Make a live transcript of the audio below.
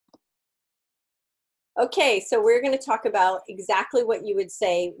Okay, so we're going to talk about exactly what you would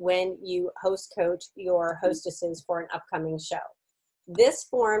say when you host coach your hostesses for an upcoming show. This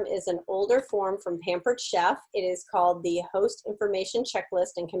form is an older form from Pampered Chef. It is called the Host Information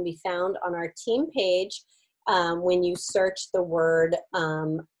Checklist and can be found on our team page when you search the word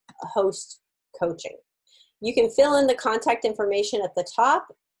host coaching. You can fill in the contact information at the top,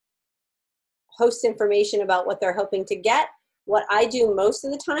 host information about what they're hoping to get. What I do most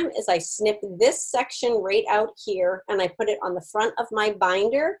of the time is I snip this section right out here and I put it on the front of my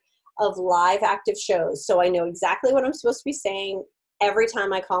binder of live active shows. So I know exactly what I'm supposed to be saying every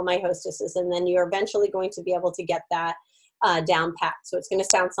time I call my hostesses, and then you're eventually going to be able to get that down pat. So it's going to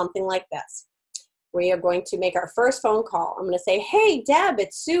sound something like this. We are going to make our first phone call. I'm going to say, hey, Deb,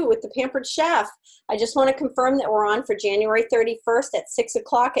 it's Sue with the Pampered Chef. I just want to confirm that we're on for January 31st at 6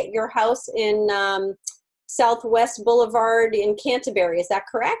 o'clock at your house in Southwest Boulevard in Canterbury. Is that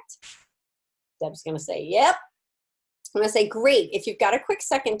correct? Deb's going to say, yep. I'm going to say, great. If you've got a quick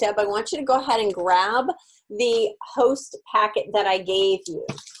second, Deb, I want you to go ahead and grab the host packet that I gave you.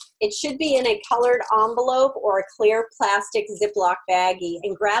 It should be in a colored envelope or a clear plastic Ziploc baggie,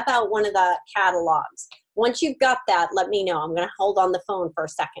 and grab out one of the catalogs. Once you've got that, let me know. I'm going to hold on the phone for a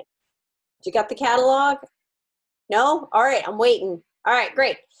second. You got the catalog? No? All right, I'm waiting. All right,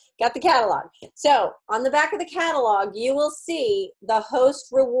 great. Got the catalog. So on the back of the catalog, you will see the host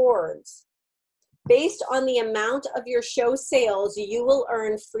rewards. Based on the amount of your show sales, you will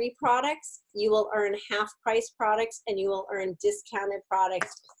earn free products, you will earn half-price products, and you will earn discounted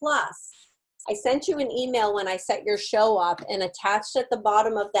products. Plus, I sent you an email when I set your show up, and attached at the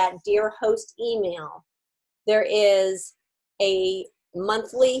bottom of that Dear Host email, there is a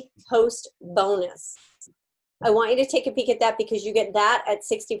monthly host bonus. I want you to take a peek at that because you get that at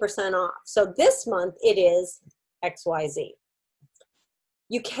 60% off. So this month it is XYZ.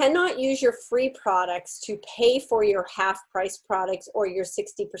 You cannot use your free products to pay for your half-price products or your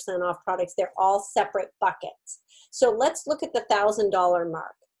 60% off products. They're all separate buckets. So let's look at the $1,000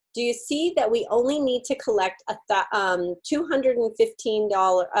 mark. Do you see that we only need to collect $215?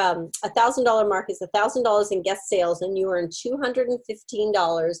 $1,000 mark is $1,000 in guest sales, and you earn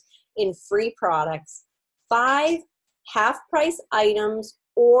 $215 in free products, 5 half-price items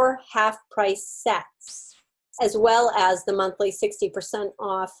or half-price sets, as well as the monthly 60%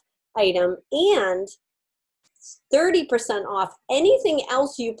 off item and 30% off anything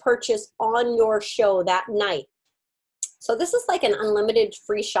else you purchase on your show that night. So this is like an unlimited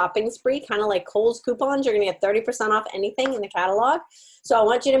free shopping spree, kind of like Kohl's coupons. You're going to get 30% off anything in the catalog. So I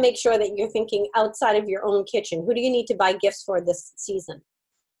want you to make sure that you're thinking outside of your own kitchen. Who do you need to buy gifts for this season?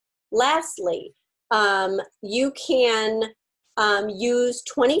 Lastly, you can use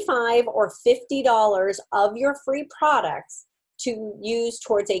 $25 or $50 of your free products to use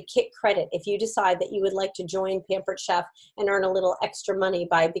towards a kit credit if you decide that you would like to join Pampered Chef and earn a little extra money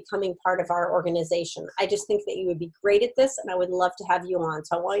by becoming part of our organization. I just think that you would be great at this, and I would love to have you on.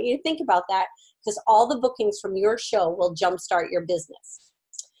 So I want you to think about that, because all the bookings from your show will jumpstart your business.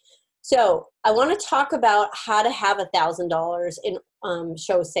 So I want to talk about how to have $1,000 in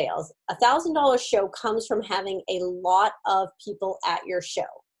show sales. $1,000 show comes from having a lot of people at your show.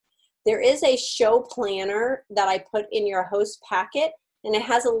 There is a show planner that I put in your host packet, and it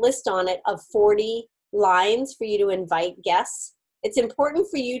has a list on it of 40 lines for you to invite guests. It's important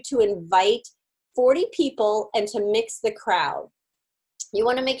for you to invite 40 people and to mix the crowd. You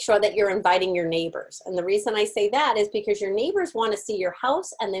want to make sure that you're inviting your neighbors. And the reason I say that is because your neighbors want to see your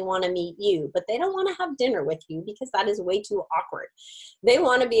house and they want to meet you, but they don't want to have dinner with you because that is way too awkward. They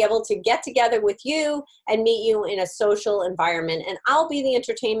want to be able to get together with you and meet you in a social environment, and I'll be the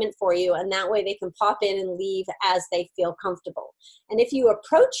entertainment for you, and that way they can pop in and leave as they feel comfortable. And if you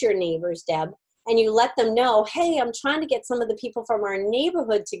approach your neighbors, Deb, and you let them know, hey, I'm trying to get some of the people from our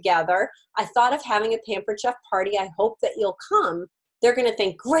neighborhood together. I thought of having a Pampered Chef party. I hope that you'll come. They're going to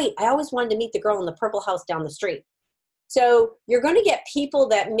think, great, I always wanted to meet the girl in the purple house down the street. So you're going to get people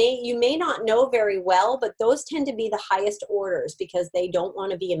that you may not know very well, but those tend to be the highest orders because they don't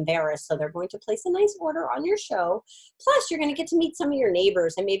want to be embarrassed. So they're going to place a nice order on your show. Plus, you're going to get to meet some of your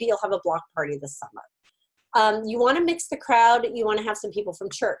neighbors, and maybe you'll have a block party this summer. You want to mix the crowd. You want to have some people from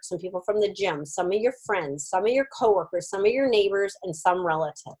church, some people from the gym, some of your friends, some of your coworkers, some of your neighbors, and some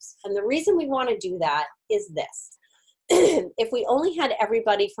relatives. And the reason we want to do that is this. If we only had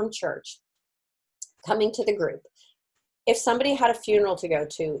everybody from church coming to the group, if somebody had a funeral to go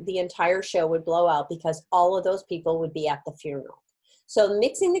to, the entire show would blow out because all of those people would be at the funeral. So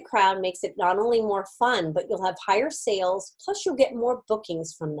mixing the crowd makes it not only more fun, but you'll have higher sales, plus you'll get more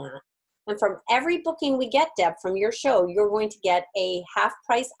bookings from that. And from every booking we get, Deb, from your show, you're going to get a half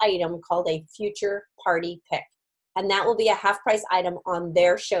price item called a future party pick. And that will be a half price item on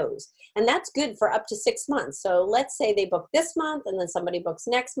their shows. And that's good for up to 6 months. So let's say they book this month, and then somebody books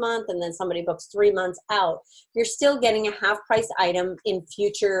next month, and then somebody books 3 months out. You're still getting a half price item in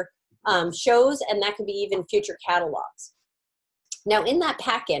future shows, and that could be even future catalogs. Now in that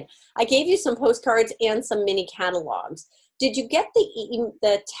packet, I gave you some postcards and some mini catalogs. Did you get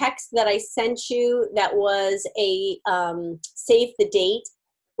the text that I sent you that was a save the date?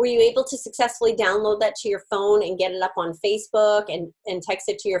 Were you able to successfully download that to your phone and get it up on Facebook and text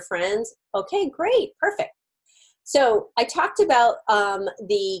it to your friends? Okay, great, perfect. So I talked about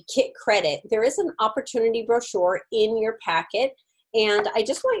the kit credit. There is an opportunity brochure in your packet, and I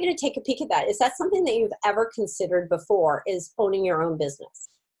just want you to take a peek at that. Is that something that you've ever considered before, is owning your own business?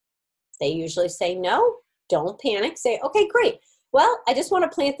 They usually say no. Don't panic. Say, okay, great. Well, I just want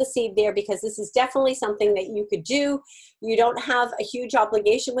to plant the seed there because this is definitely something that you could do. You don't have a huge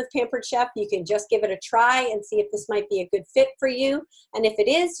obligation with Pampered Chef. You can just give it a try and see if this might be a good fit for you. And if it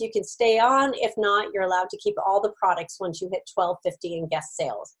is, you can stay on. If not, you're allowed to keep all the products once you hit $12.50 in guest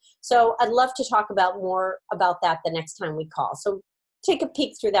sales. So I'd love to talk about more about that the next time we call. So take a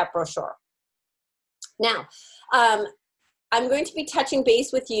peek through that brochure. Now, I'm going to be touching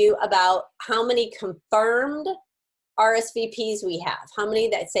base with you about how many confirmed RSVPs we have, how many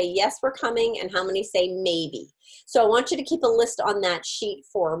that say yes, we're coming, and how many say maybe. So I want you to keep a list on that sheet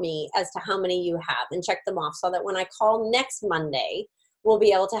for me as to how many you have and check them off so that when I call next Monday, we'll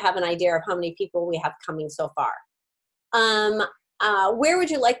be able to have an idea of how many people we have coming so far. Where would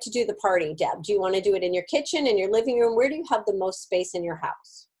you like to do the party, Deb? Do you want to do it in your kitchen, in your living room? Where do you have the most space in your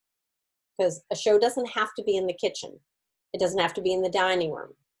house? Because a show doesn't have to be in the kitchen. It doesn't have to be in the dining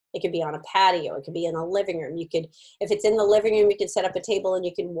room. It could be on a patio. It could be in a living room. You could, if it's in the living room, you can set up a table and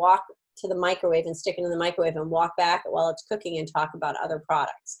you can walk to the microwave and stick it in the microwave and walk back while it's cooking and talk about other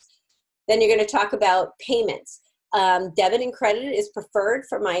products. Then you're going to talk about payments. Debit and credit is preferred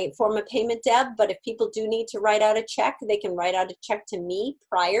for my form of payment, Deb, but if people do need to write out a check, they can write out a check to me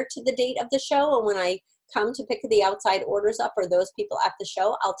prior to the date of the show. And when I come to pick the outside orders up or those people at the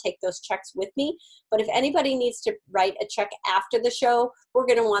show, I'll take those checks with me. But if anybody needs to write a check after the show, we're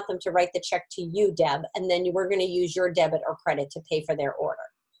going to want them to write the check to you, Deb, and then we're going to use your debit or credit to pay for their order.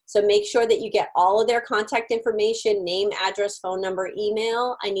 So make sure that you get all of their contact information, name, address, phone number,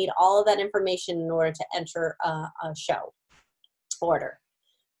 email. I need all of that information in order to enter a show order.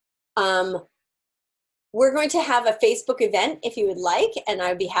 We're going to have a Facebook event if you would like, and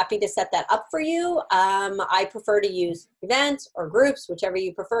I'd be happy to set that up for you. I prefer to use events or groups, whichever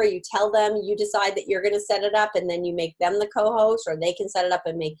you prefer. You tell them, you decide that you're going to set it up, and then you make them the co-host, or they can set it up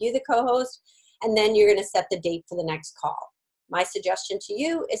and make you the co-host, and then you're going to set the date for the next call. My suggestion to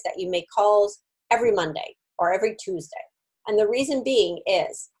you is that you make calls every Monday or every Tuesday. And the reason being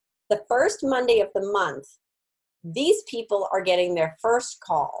is the first Monday of the month, these people are getting their first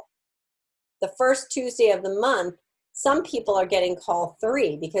call. The first Tuesday of the month, some people are getting call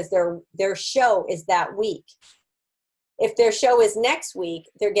 3 because their show is that week. If their show is next week,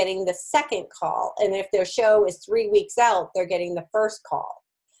 they're getting the second call. And if their show is 3 weeks out, they're getting the first call.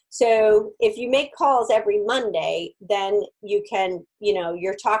 So if you make calls every Monday, then you can,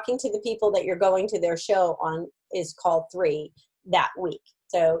 you're talking to the people that you're going to their show on is call 3 that week.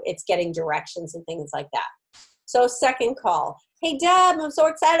 So it's getting directions and things like that. So second call. Hey, Deb, I'm so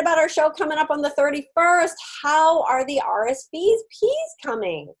excited about our show coming up on the 31st. How are the RSVPs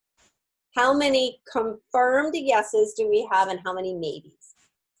coming? How many confirmed yeses do we have and how many maybes?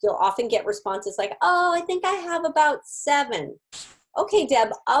 You'll often get responses like, oh, I think I have about 7. Okay, Deb,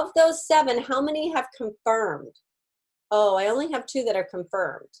 of those 7, how many have confirmed? Oh, I only have 2 that are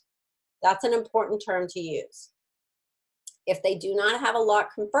confirmed. That's an important term to use. If they do not have a lot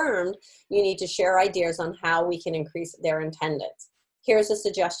confirmed, you need to share ideas on how we can increase their attendance. Here's a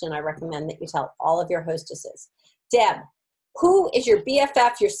suggestion I recommend that you tell all of your hostesses. Deb, who is your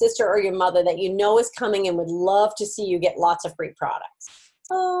BFF, your sister, or your mother that you know is coming and would love to see you get lots of free products?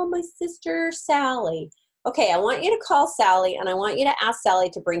 Oh, my sister, Sally. Okay, I want you to call Sally and I want you to ask Sally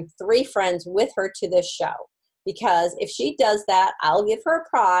to bring 3 friends with her to this show. Because if she does that, I'll give her a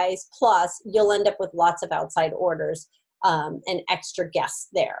prize, plus you'll end up with lots of outside orders and extra guests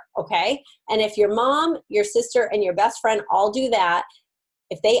there, okay? And if your mom, your sister, and your best friend all do that,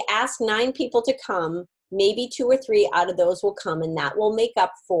 if they ask 9 people to come, maybe 2 or 3 out of those will come, and that will make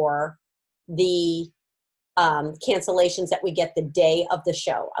up for the cancellations that we get the day of the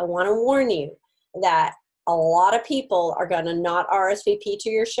show. I want to warn you that a lot of people are going to not RSVP to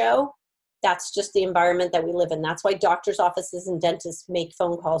your show, That's just the environment that we live in. That's why doctors' offices and dentists make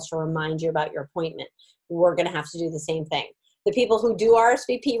phone calls to remind you about your appointment. We're going to have to do the same thing. The people who do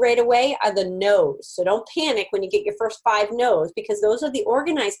RSVP right away are the no's. So don't panic when you get your first 5 no's, because those are the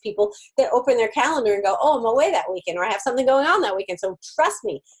organized people that open their calendar and go, oh, I'm away that weekend, or I have something going on that weekend. So trust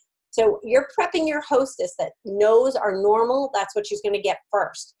me. So you're prepping your hostess that no's are normal. That's what she's going to get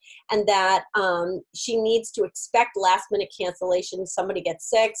first. And that she needs to expect last minute cancellations. Somebody gets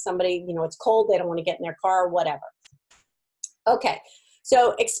sick, somebody, it's cold, they don't want to get in their car, whatever. Okay.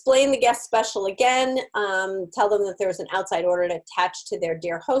 So explain the guest special again. Tell them that there's an outside order attached to their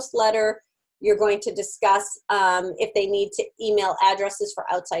Dear Host letter. You're going to discuss if they need to email addresses for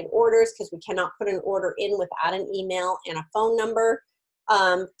outside orders, because we cannot put an order in without an email and a phone number.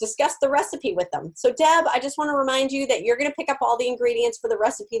 Discuss the recipe with them. So Deb, I just want to remind you that you're going to pick up all the ingredients for the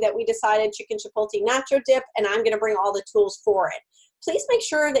recipe that we decided, chicken chipotle nacho dip, and I'm going to bring all the tools for it. Please make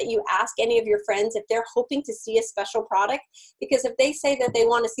sure that you ask any of your friends if they're hoping to see a special product, because if they say that they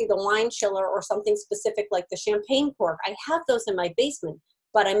want to see the wine chiller or something specific like the champagne cork, I have those in my basement,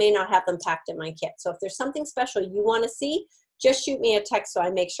 but I may not have them packed in my kit. So if there's something special you want to see, just shoot me a text so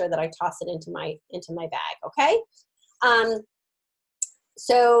I make sure that I toss it into my bag, okay?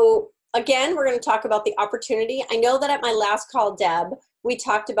 So again, we're going to talk about the opportunity. I know that at my last call, Deb, we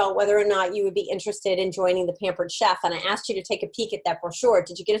talked about whether or not you would be interested in joining the Pampered Chef, and I asked you to take a peek at that brochure.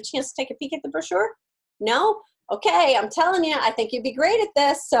 Did you get a chance to take a peek at the brochure? No? Okay, I'm telling you, I think you'd be great at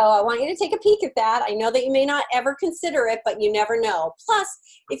this, so I want you to take a peek at that. I know that you may not ever consider it, but you never know. Plus,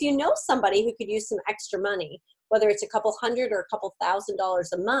 if you know somebody who could use some extra money, whether it's a couple $100 or a couple $1,000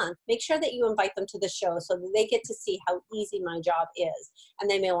 a month, make sure that you invite them to the show so that they get to see how easy my job is, and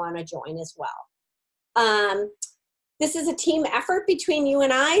they may want to join as well. This is a team effort between you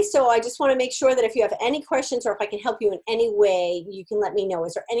and I, so I just want to make sure that if you have any questions or if I can help you in any way, you can let me know.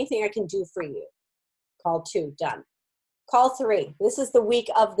 Is there anything I can do for you? Call 2, done. Call 3. This is the week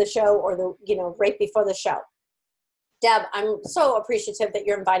of the show, or right before the show. Deb, I'm so appreciative that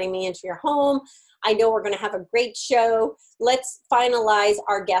you're inviting me into your home. I know we're going to have a great show. Let's finalize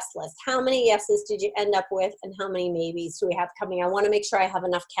our guest list. How many yeses did you end up with, and how many maybes do we have coming? I want to make sure I have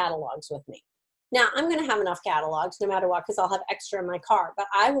enough catalogs with me. Now, I'm going to have enough catalogs no matter what, because I'll have extra in my car, but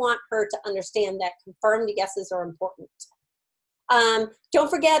I want her to understand that confirmed guesses are important. Don't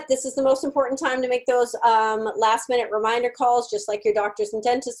forget, this is the most important time to make those last-minute reminder calls, just like your doctor's and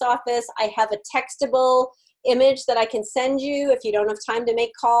dentist's office. I have a textable image that I can send you. If you don't have time to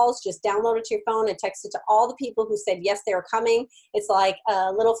make calls, just download it to your phone and text it to all the people who said yes, they were coming. It's like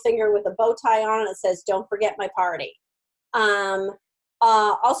a little finger with a bow tie on it that says, don't forget my party.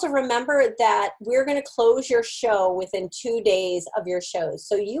 Also remember that we're going to close your show within 2 days of your shows.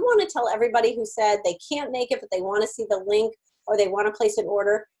 So you want to tell everybody who said they can't make it, but they want to see the link or they want to place an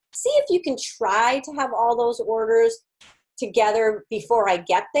order. See if you can try to have all those orders together before I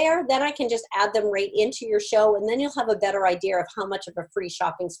get there. Then I can just add them right into your show, and then you'll have a better idea of how much of a free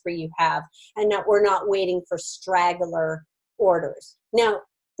shopping spree you have, and that we're not waiting for straggler orders. Now,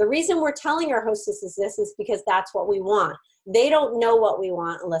 the reason we're telling our hostesses this is because that's what we want. They don't know what we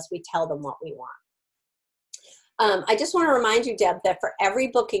want unless we tell them what we want. I just want to remind you, Deb, that for every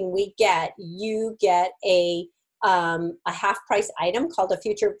booking we get, you get a half-price item called a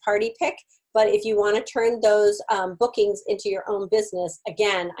future party pick. But if you want to turn those bookings into your own business,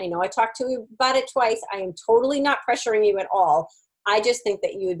 again, I know I talked to you about it twice. I am totally not pressuring you at all. I just think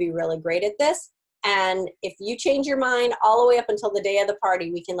that you would be really great at this. And if you change your mind all the way up until the day of the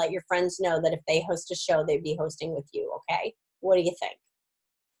party, we can let your friends know that if they host a show, they'd be hosting with you, okay? What do you think?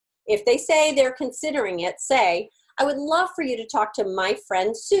 If they say they're considering it, say, I would love for you to talk to my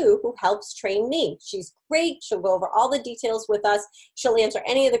friend Sue, who helps train me. She's great. She'll go over all the details with us. She'll answer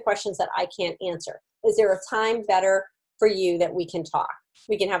any of the questions that I can't answer. Is there a time better for you that we can talk?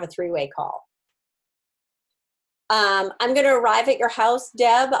 We can have a 3-way call. I'm going to arrive at your house,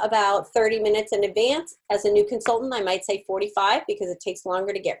 Deb, about 30 minutes in advance. As a new consultant, I might say 45 because it takes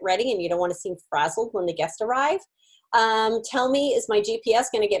longer to get ready and you don't want to seem frazzled when the guests arrive. Tell me, is my GPS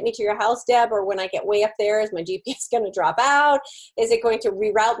going to get me to your house, Deb, or when I get way up there, is my GPS going to drop out? Is it going to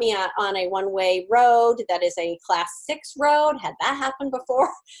reroute me on a one-way road that is a class 6 road? Had that happened before?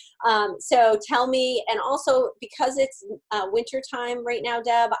 So tell me, and also because it's winter time right now,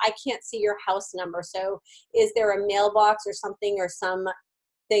 Deb, I can't see your house number. So is there a mailbox or something or something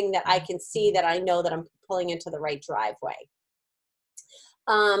that I can see that I know that I'm pulling into the right driveway?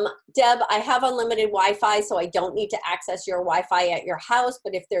 Deb, I have unlimited Wi-Fi, so I don't need to access your Wi-Fi at your house,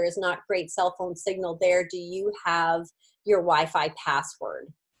 but if there is not great cell phone signal there, do you have your Wi-Fi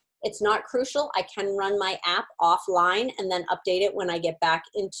password? It's not crucial. I can run my app offline and then update it when I get back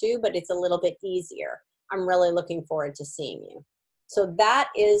into, but it's a little bit easier. I'm really looking forward to seeing you. So that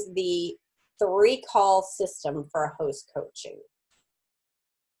is the 3-call system for host coaching.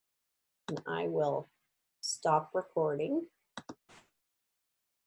 And I will stop recording.